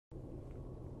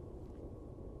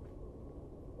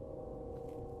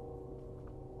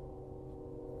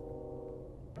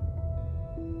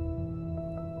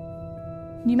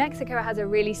New Mexico has a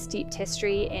really steeped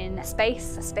history in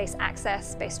space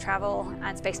access, space travel,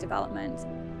 and space development.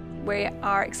 We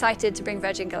are excited to bring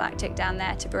Virgin Galactic down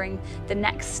there to bring the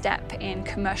next step in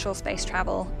commercial space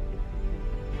travel.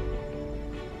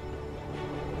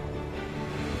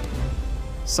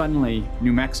 Suddenly,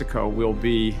 New Mexico will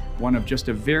be one of just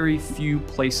a very few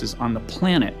places on the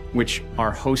planet which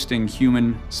are hosting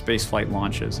human spaceflight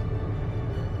launches.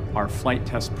 Our flight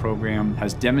test program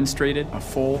has demonstrated a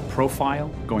full profile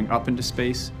going up into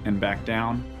space and back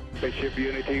down. Spaceship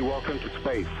Unity, welcome to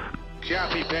space.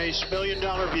 Copy, base, $1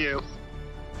 million view.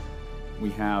 We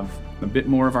have a bit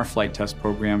more of our flight test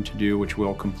program to do, which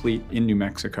we'll complete in New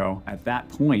Mexico. At that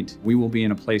point, we will be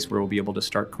in a place where we'll be able to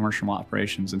start commercial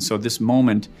operations. And so this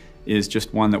moment is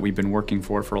just one that we've been working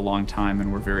for a long time,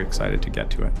 and we're very excited to get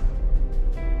to it.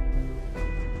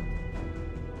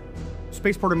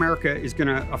 Spaceport America is going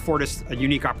to afford us a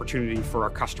unique opportunity for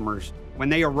our customers. When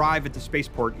they arrive at the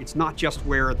spaceport, it's not just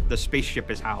where the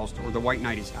spaceship is housed or the White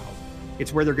Knight is housed.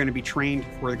 It's where they're going to be trained,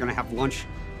 where they're going to have lunch,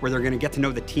 where they're going to get to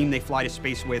know the team they fly to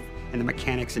space with, and the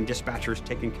mechanics and dispatchers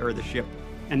taking care of the ship.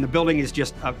 And the building is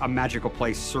just a magical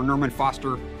place. Sir Norman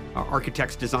Foster,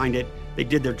 architects, designed it. They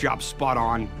did their job spot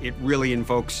on. It really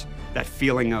invokes that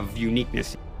feeling of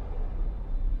uniqueness.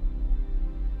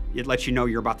 It lets you know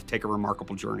you're about to take a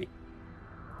remarkable journey.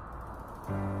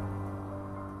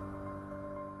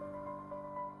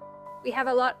 We have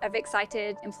a lot of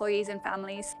excited employees and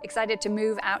families excited to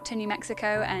move out to New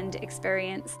Mexico and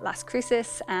experience Las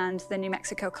Cruces and the New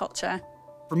Mexico culture.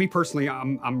 For me personally,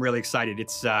 I'm really excited.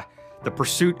 It's the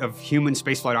pursuit of human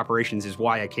spaceflight operations is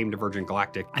why I came to Virgin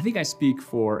Galactic. I think I speak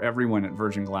for everyone at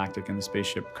Virgin Galactic and the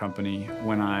Spaceship Company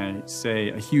when I say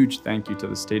a huge thank you to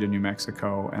the state of New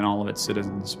Mexico and all of its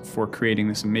citizens for creating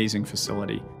this amazing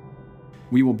facility.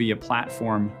 We will be a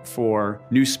platform for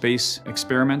new space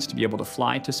experiments to be able to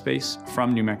fly to space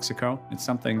from New Mexico. It's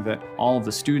something that all of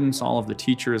the students, all of the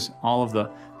teachers, all of the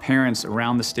parents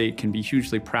around the state can be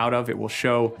hugely proud of. It will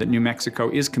show that New Mexico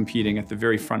is competing at the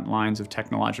very front lines of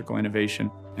technological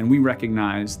innovation, and we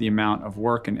recognize the amount of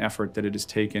work and effort that it has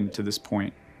taken to this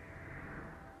point.